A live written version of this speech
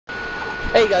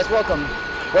Hey guys, welcome.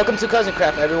 Welcome to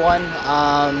CousinCraft, everyone.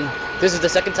 This is the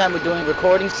second time we're doing a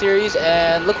recording series,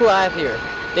 and look who I have here.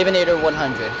 Davinator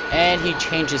 100, and he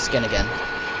changed his skin again.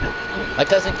 My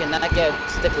cousin cannot get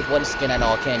stick with one skin at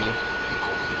all, can you?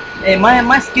 Hey,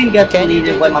 my skin got Can you, deleted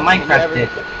David? when my Can you Minecraft ever- did.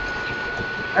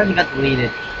 Everything got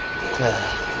deleted.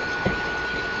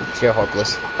 You're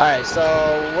hopeless. Alright, so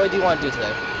what do you want to do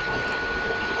today?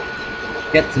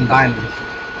 Get some diamonds.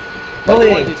 What do you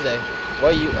wait. want to do today?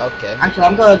 What are you... Okay. Actually,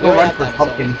 I'm gonna We go already run have for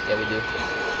diamonds, don't we? pumpkins. Yeah, we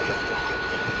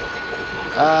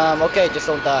do. Okay, just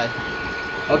don't die.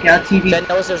 Okay, I'll TV. I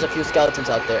noticed there's a few skeletons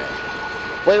out there.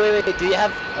 Wait, do you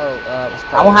have... Oh, it's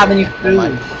I won't have any Never food.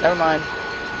 mind. Never mind.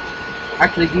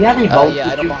 Actually, do you have any Oh, bones yeah, I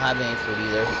with don't you? have any food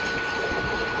either.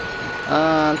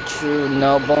 True,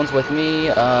 no bones with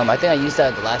me. I think I used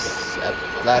that at the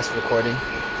last recording.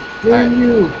 Where are Alright.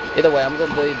 you? Either way, I'm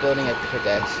gonna be building a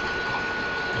pickaxe.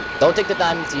 Don't take the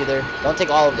diamonds either. Don't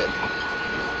take all of it.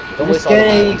 Don't Just waste all the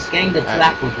diamonds. getting the Alright.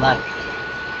 trap was left.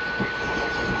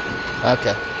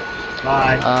 Okay.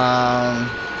 Bye.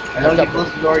 I know I've you got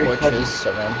close the door to your cousin. torches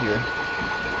around here.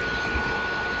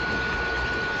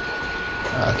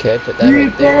 Okay, put that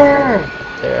right there.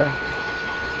 Creeper! There.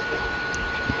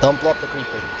 Don't blow up the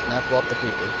creeper. Not blow up the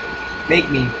creeper. Make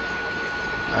me.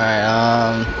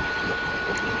 Alright,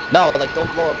 no, like,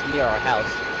 don't blow up near our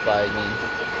house, but I mean...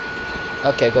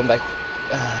 Okay, going back...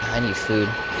 I need food.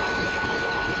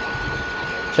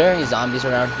 Is there any zombies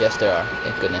around? Yes, there are.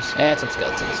 Thank goodness. And some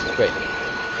skeletons. Great.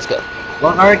 Let's go.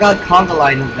 Well, I already got a conga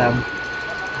line of them.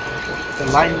 The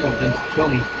line of them to kill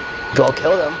me. Go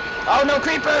kill them. Oh, no,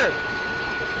 creeper!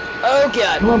 Oh,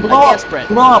 God. Come on, I blow can't up! sprint.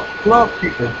 Blow up,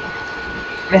 creeper.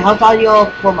 Wait, how's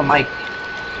audio for my mic?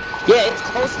 Yeah, it's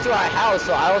close to our house,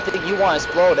 so I don't think you want to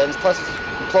explode. And plus,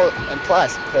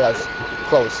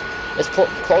 close. It's close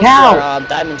to Cow! our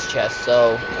diamonds chest,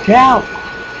 so... Cow!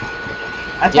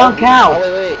 I found cow!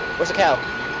 Oh, wait. Where's the cow?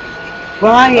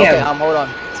 Where I Okay, am! hold on.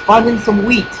 Spawned in some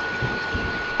wheat.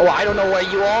 Oh, I don't know where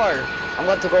you are. I'm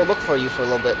going to go look for you for a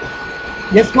little bit.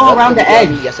 Just go around the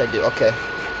edge. Yes, I do. Okay.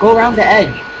 Go around the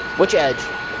edge. Which edge?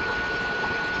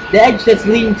 The edge that's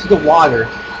leading to the water.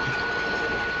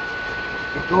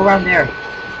 Just go around there.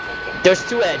 There's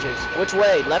two edges. Which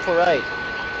way? Left or right?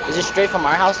 Is it straight from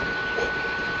our house?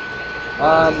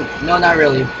 No, not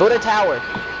really. Build a tower.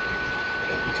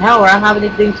 Tower, I don't have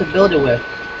anything to build it with.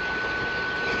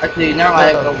 Actually, never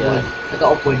mind, I got Yeah. wood. I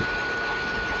got wood.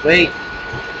 Wait.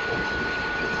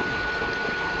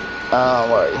 Where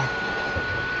are you?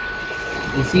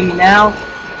 You see me now?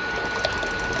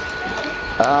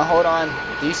 Hold on.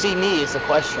 Do you see me? Is the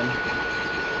question.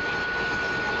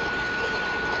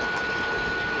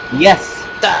 Yes.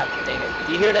 Stop! Dang it.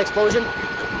 Do you hear the explosion?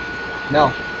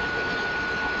 No.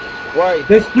 Where are you?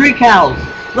 There's 3 cows.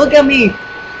 Look at me.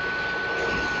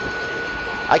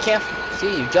 I can't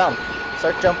see you. Jump.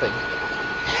 Start jumping.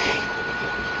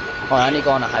 Hold on, I need to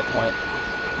go on a high point.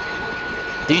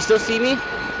 Do you still see me?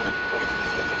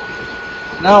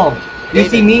 No. You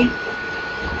David. see me?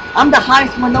 I'm the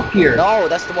highest one up here. No,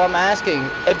 that's the one I'm asking.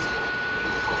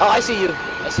 Oh, I see you.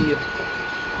 I see you.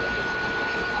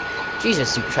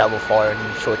 Jesus, you travel far in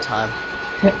a short time.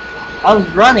 I was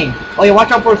running. Oh yeah, watch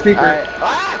out for a creeper. Alright.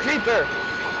 Ah, creeper!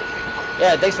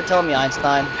 Yeah, thanks for telling me,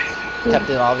 Einstein.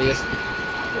 Captain Obvious.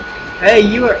 Hey,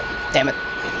 you were. Damn it.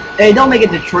 Hey, don't make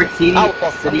it Detroit City. Oh,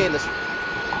 well, I'm City. getting this.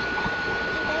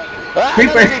 Ah,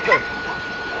 Creeper. another creeper!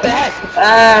 The heck?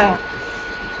 Ah,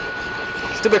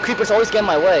 Stupid creepers always get in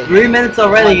my way. 3 minutes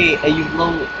already, and you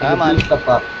blow Come on. stuff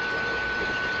up.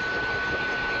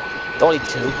 Only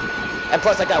 2. And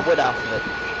plus I got wood off of it.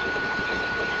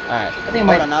 Alright. I think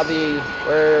Hold on, I'll be...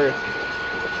 Where...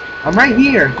 I'm right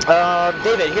here.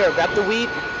 David, here, grab the wheat.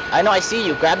 I know, I see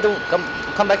you. Grab the...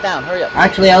 Come back down. Hurry up.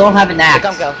 Actually, I don't have an Here, axe.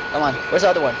 come, come on. Where's the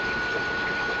other one?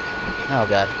 Oh,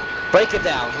 God. Break it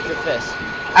down with your fist.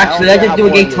 Actually, I just do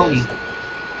against Tony.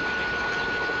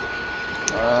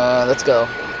 Let's go.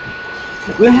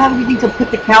 We don't have anything to put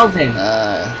the cows in.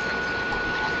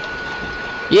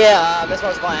 Yeah, that's what I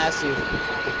was going to ask you.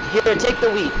 Here, take the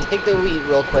wheat. Take the wheat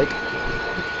real quick.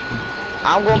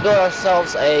 I'm going to build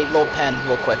ourselves a little pen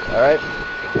real quick, alright?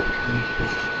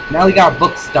 Now we got our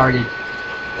book started.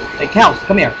 Hey, cows,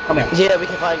 come here, come here. Yeah, we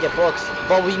can probably get books,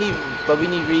 but we need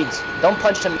reeds. Don't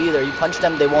punch them either. You punch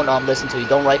them, they won't listen to you.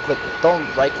 Don't right click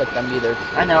them either.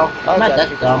 I know. Oh, I'm not God, that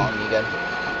you're dumb. calling me again.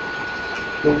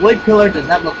 The wood pillar does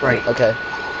not look right. Okay.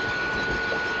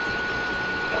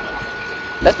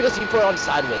 That's because you put it on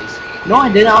sideways. No,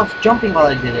 I didn't. I was jumping while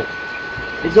I did it.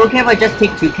 Is it okay if I just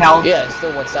take 2 cows? Yeah, it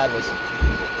still went sideways.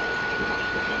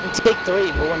 Take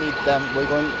 3. We won't need them.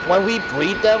 When we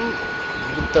breed them,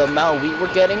 with the amount of wheat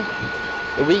we're getting,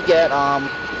 If we get hold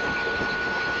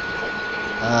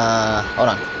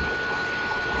on.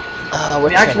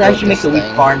 Wait, actually, I should make a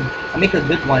wheat farm. I make a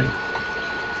good one.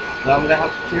 But I'm gonna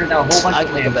have to clear down a whole bunch I of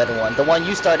can make a land. better one. The one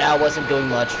you started out wasn't doing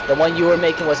much. The one you were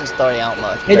making wasn't starting out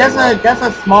much. Hey, that's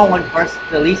a small one for us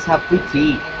to at least have food to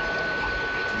eat.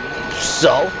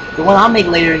 So? The one I'll make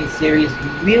later in the series,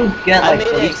 we'll get like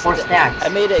at least 4 stacks. I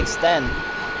made it extend.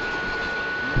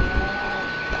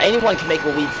 Anyone can make a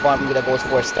wheat farm that goes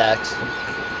 4 stacks.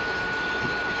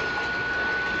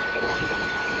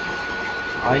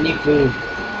 I need food. I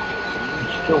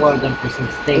should kill one of them for some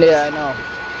steaks. Yeah, I know.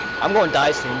 I'm going to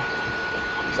die soon.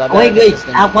 So oh, wait,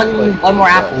 have one more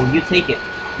apple. You take it.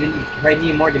 You probably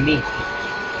need more than me.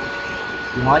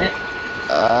 You want it?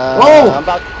 Whoa!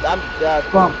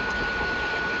 Come.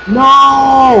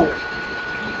 No!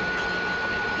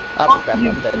 Crap, I'm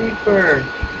you dead. creeper.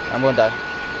 I'm going to die.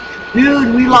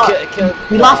 Dude, we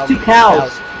lost 2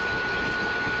 cows.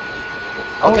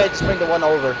 Okay, just bring the one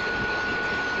over.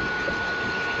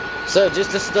 So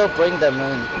just still bring them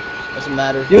in. Doesn't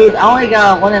matter. Dude, I only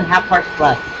got 1.5 parts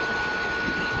left.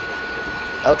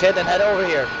 Okay, then head over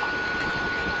here.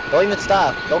 Don't even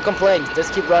stop. Don't complain.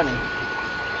 Just keep running.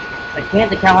 I can't.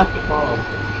 The cow has to follow.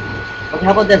 Okay,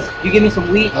 how about this? You give me some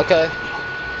wheat. Okay.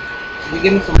 You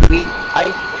give me some wheat.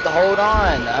 Hold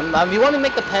on. You want me to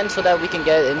make the pen so that we can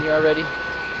get in here already?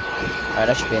 Alright,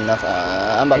 that should be enough.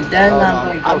 I'm about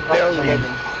to. I'm barely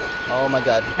living. Oh my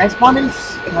god. Can I spawn in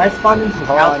some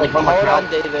cows like one more cow? Hold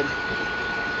on, David.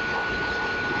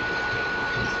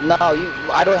 No,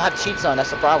 I don't have cheats on. That's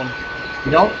the problem.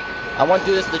 You don't? I want to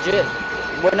do this legit.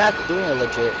 We're not doing it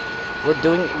legit. We're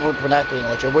not doing it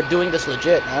legit. We're doing this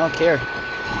legit. I don't care.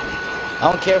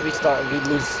 I don't care if we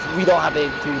lose. We don't have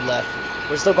any food left.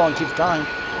 We're still going to keep trying.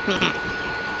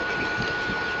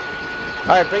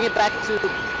 Alright, bring it in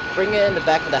the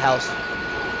back of the house.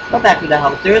 Go back to the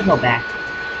house. There is no back.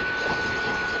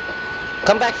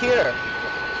 Come back here.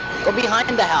 Go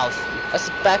behind the house. That's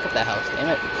the back of the house. Damn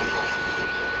it.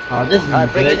 Oh, this is good.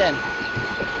 Alright, bring it in.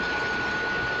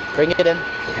 Bring it in.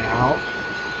 Cow.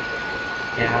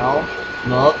 Cow.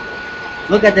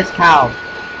 Look at this cow.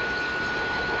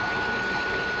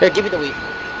 Here, give me the wheat.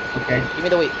 Okay. Give me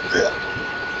the wheat.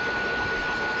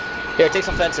 Here, take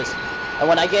some fences. And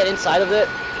when I get inside of it,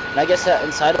 when I get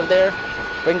inside of there,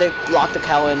 lock the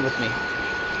cow in with me.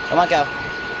 Come on, cow.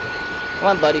 Come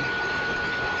on, buddy.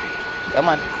 Come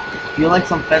on. You like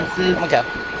some fences? Come on, cow.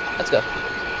 Let's go.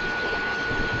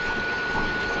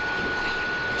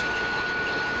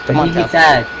 Come on, cow.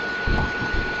 Sad.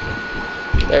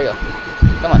 There you go.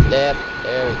 Come on, Dad.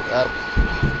 There we go.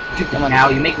 Come on. Cow,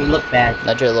 you make me look bad.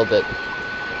 Nudge her a little bit.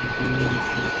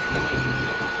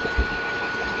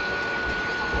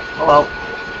 Oh well.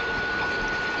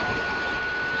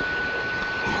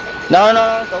 No,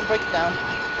 don't break it down.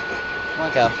 Come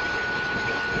on, cow.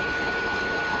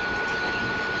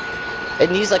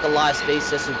 It needs like a lot of space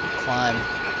just to climb.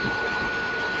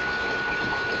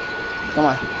 Come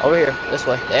on, over here, this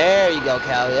way. There you go,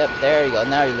 cow. Yep, there you go.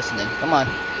 Now you're listening. Come on.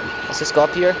 Let's just go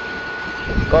up here.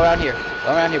 Go around here.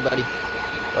 Go around here, buddy.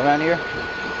 Go around here.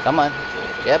 Come on.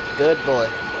 Yep, good boy.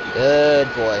 Good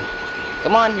boy.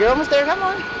 Come on, you're almost there. Come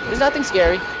on. There's nothing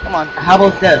scary. Come on. How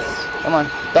about this? Come on.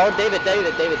 Don't, David,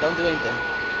 don't do anything.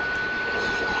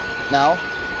 No.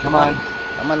 Come on.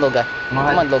 Come on, little guy. Come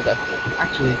on, little guy.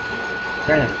 Actually,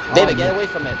 David, get away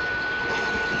from it.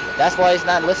 That's why he's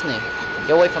not listening.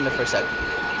 Get away from it for a sec.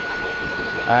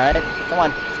 Alright, come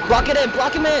on. Block it in,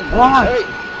 block him in! Come on! Hurry!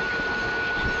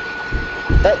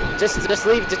 Just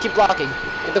leave, just keep blocking.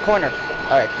 Get the corner.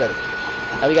 Alright, good.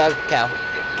 Now we got a cow.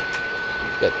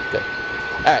 Good.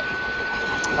 Alright.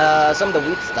 Some of the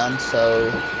wheat's done,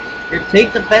 so... Here,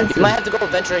 take the fences. You might have to go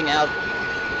venturing out.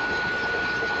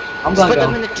 I'm just gonna put go.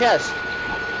 them in the chest.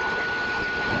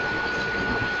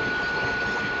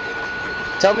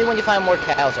 Tell me when you find more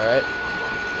cows, alright?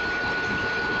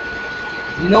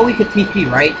 You know we could TP,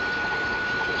 right?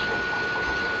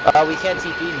 We can't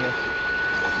TP in here.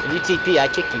 If you TP, I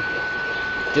kick you.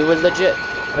 Do it legit.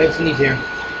 Wait, somebody's here.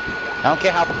 I don't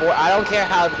care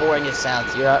how boring it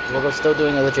sounds. We're still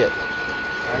doing it legit.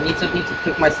 I need something to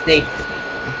cook my steak.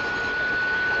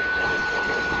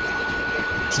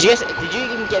 Did you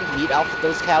even get meat out of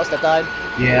those cows that died?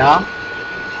 Yeah.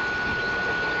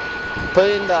 Put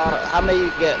in the how many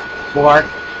you get? 4.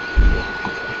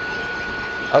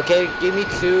 Okay, give me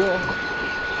 2.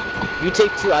 You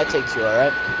take 2, I take 2,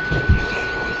 alright?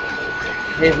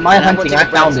 It's my hunting, I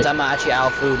found it. I'm actually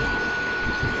out of food.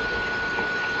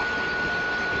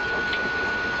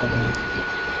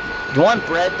 You want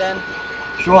bread then?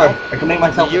 Sure, I can make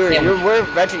myself a sandwich. We're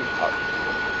veggie.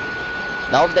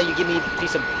 Now that you give me a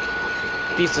piece of...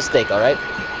 piece of steak, alright?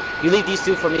 You leave these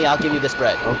 2 for me, I'll give you this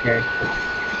bread. Okay.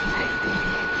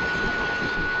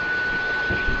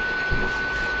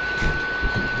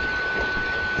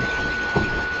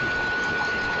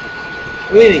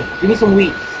 Wait, give me some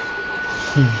wheat.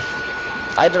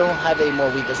 I don't have any more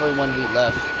wheat, there's only 1 wheat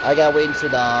left. I gotta wait until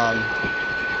the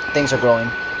things are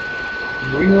growing.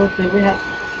 We have.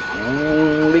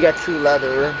 We got 2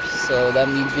 leather, so that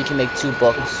means we can make 2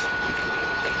 books.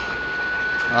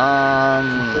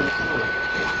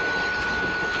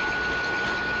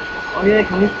 Oh yeah,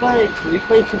 can we play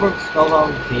Super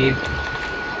Skullbound Cave?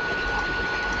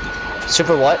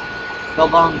 Super what?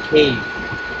 Skullbound Cave.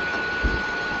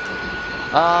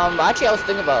 Actually, I was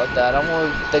thinking about that. I'm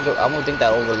gonna think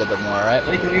that over a little bit more, alright?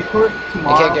 Wait, can we record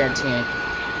tomorrow? I can't guarantee it.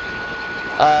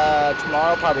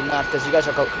 Tomorrow probably not, because you guys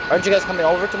aren't you guys coming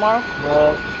over tomorrow?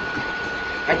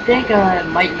 I think I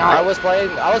might not. I was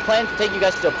planning to take you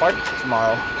guys to the park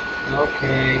tomorrow.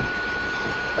 Okay.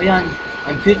 Oh yeah,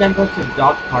 I'm too tempted to the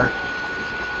dog park.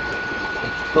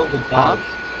 It's filled with dogs.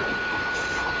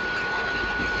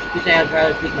 You think I'd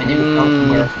rather take my neighbor's house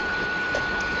somewhere?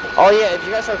 Oh yeah, if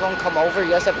you guys are gonna come over,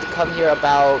 you guys have to come here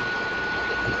about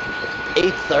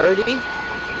 8:30,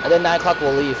 and then 9 o'clock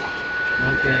we'll leave.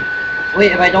 Okay.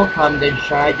 Wait, if I don't come, then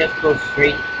should I just go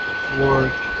straight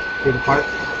to the park?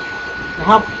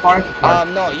 How far is the park?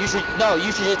 No, you should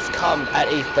just come at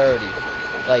 8:30,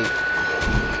 like,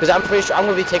 because I'm pretty sure I'm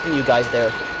gonna be taking you guys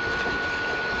there.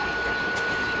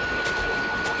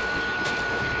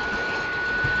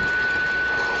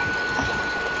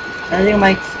 I think I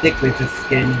might stick with the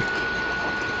skin.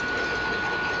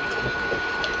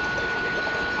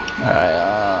 Alright,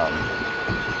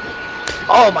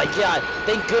 oh my god,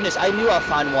 thank goodness, I knew I'd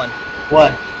find one.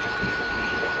 What?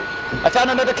 I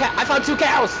found another cow. I found 2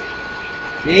 cows.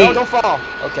 Yay. No, don't fall.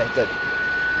 Okay, good.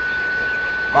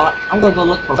 I'm gonna go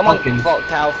look for pumpkins. Come on,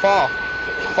 cow, fall.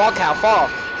 Fall, cow, fall.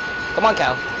 Come on,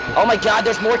 cow. Oh my god,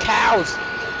 there's more cows.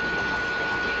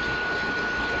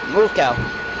 Move, cow.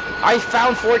 I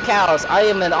found 4 cows. I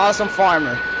am an awesome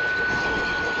farmer.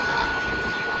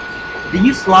 Did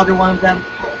you slaughter one of them?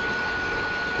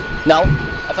 No,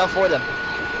 I found 4 of them.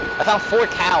 I found 4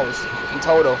 cows in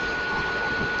total.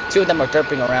 2 of them are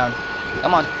derping around.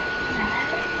 Come on.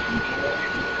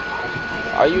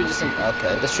 Are you just in...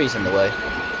 Okay, this tree's in the way.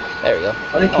 There we go.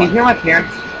 Okay, can you hear my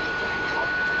parents?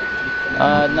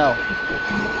 No.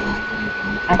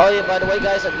 Oh yeah, by the way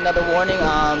guys, another warning,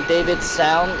 David's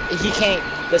sound,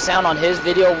 the sound on his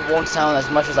video won't sound as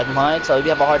much as like mine, so if you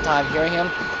have a hard time hearing him,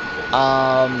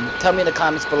 tell me in the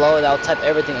comments below and I'll type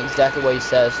everything exactly what he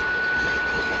says.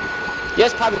 You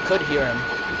guys probably could hear him.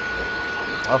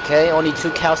 Okay, only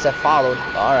 2 cows that followed.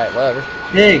 Alright, whatever.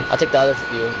 Pigs! I'll take the other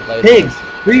few later. Pigs!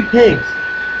 3 pigs!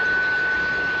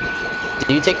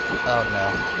 Do you take... Oh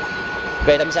no.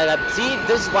 Great, I'm saying that. See,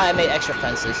 this is why I made extra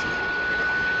fences.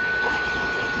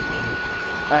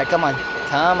 Alright, come on.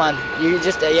 Come on. You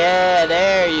just... yeah,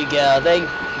 there you go. Thank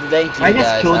you I just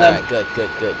guys. killed them. Alright,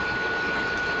 good.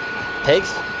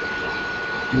 Pigs?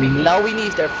 No, we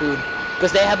need their food.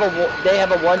 Because they have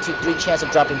a 1 to 3 chance of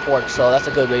dropping pork, so that's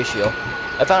a good ratio.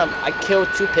 I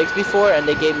killed 2 pigs before, and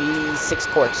they gave me 6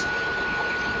 porks.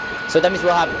 So that means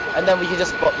we'll have, and then we can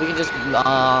just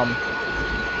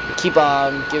keep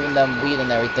on giving them wheat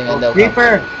and everything, and they'll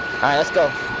Creeper! All right, let's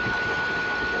go.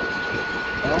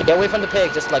 Get away from the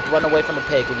pig. Just like run away from the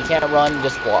pig. If you can't run,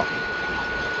 just walk.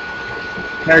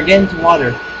 They're getting to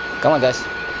water. Come on, guys.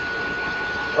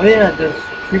 Oh yeah, the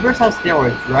creepers have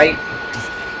steroids, right?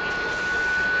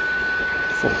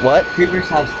 What? Creepers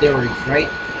have steroids, right?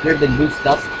 They've been boosted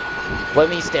up. What do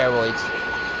you mean steroids?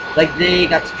 Like they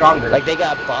got stronger. Like they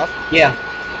got buffed? Yeah.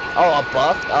 Oh, a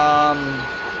buff?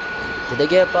 Did they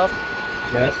get buffed?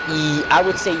 Yes. I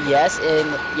would say yes,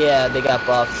 and yeah, they got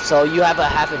buffed. So you have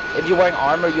if you're wearing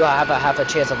armor, you have a half a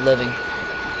chance of living.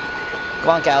 Come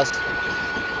on, cows.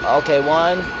 Okay,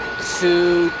 1,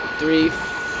 2, 3,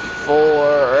 4.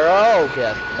 Oh,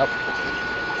 yeah. Nope.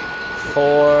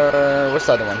 4. What's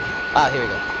the other one? Ah, here we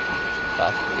go.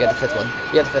 5. You got the 5th one.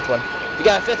 You got the 5th one. You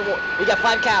got a 5th one. We got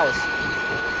 5 cows.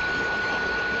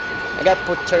 I got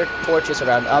put torches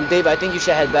around. Dave, I think you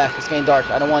should head back. It's getting dark.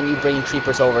 I don't want you bringing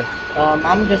creepers over.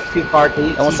 I'm just too far. Can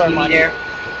you TP me there?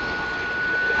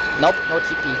 Nope, no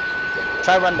TP.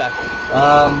 Try run back.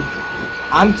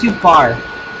 I'm too far.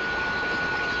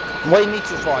 What do you mean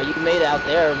too far? You made it out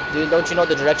there. Dude, don't you know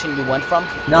the direction you went from?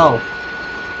 No.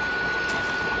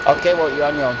 Okay, well, you're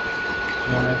on your own.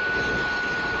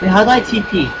 Wait, how do I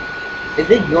TP? Is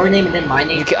it your name and then my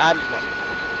name? You can,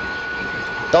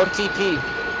 don't TP.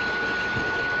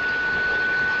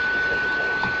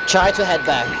 Try to head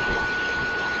back.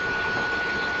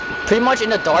 Pretty much in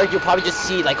the dark, you'll probably just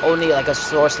see like only like a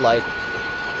source light.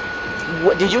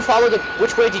 Did you follow the?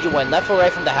 Which way did you went? Left or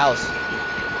right from the house?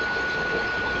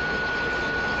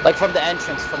 Like from the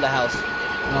entrance from the house.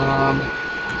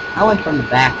 I went from the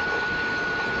back.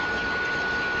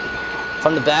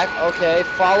 From the back? Okay.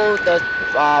 Follow the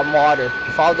water.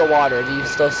 Follow the water. Do you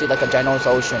still see like a ginormous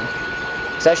ocean?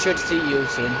 Cause I should see you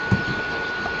soon.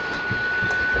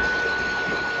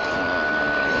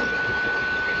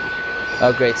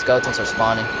 Oh great, skeletons are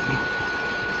spawning.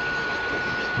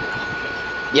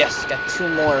 Yes, got 2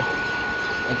 more.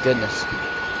 Thank goodness.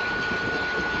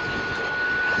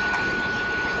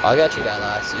 I got you, got a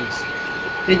lot of seeds.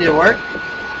 Did it work?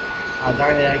 Oh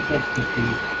darn it, I can't TP.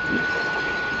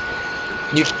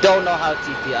 You don't know how to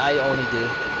TP, I only do.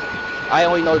 I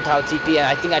only know how to TP and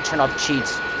I think I turn off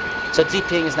cheats. So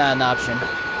TPing is not an option.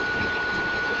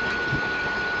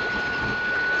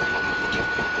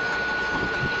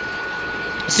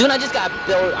 Soon I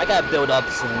gotta build up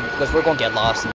soon, because we're gonna get lost.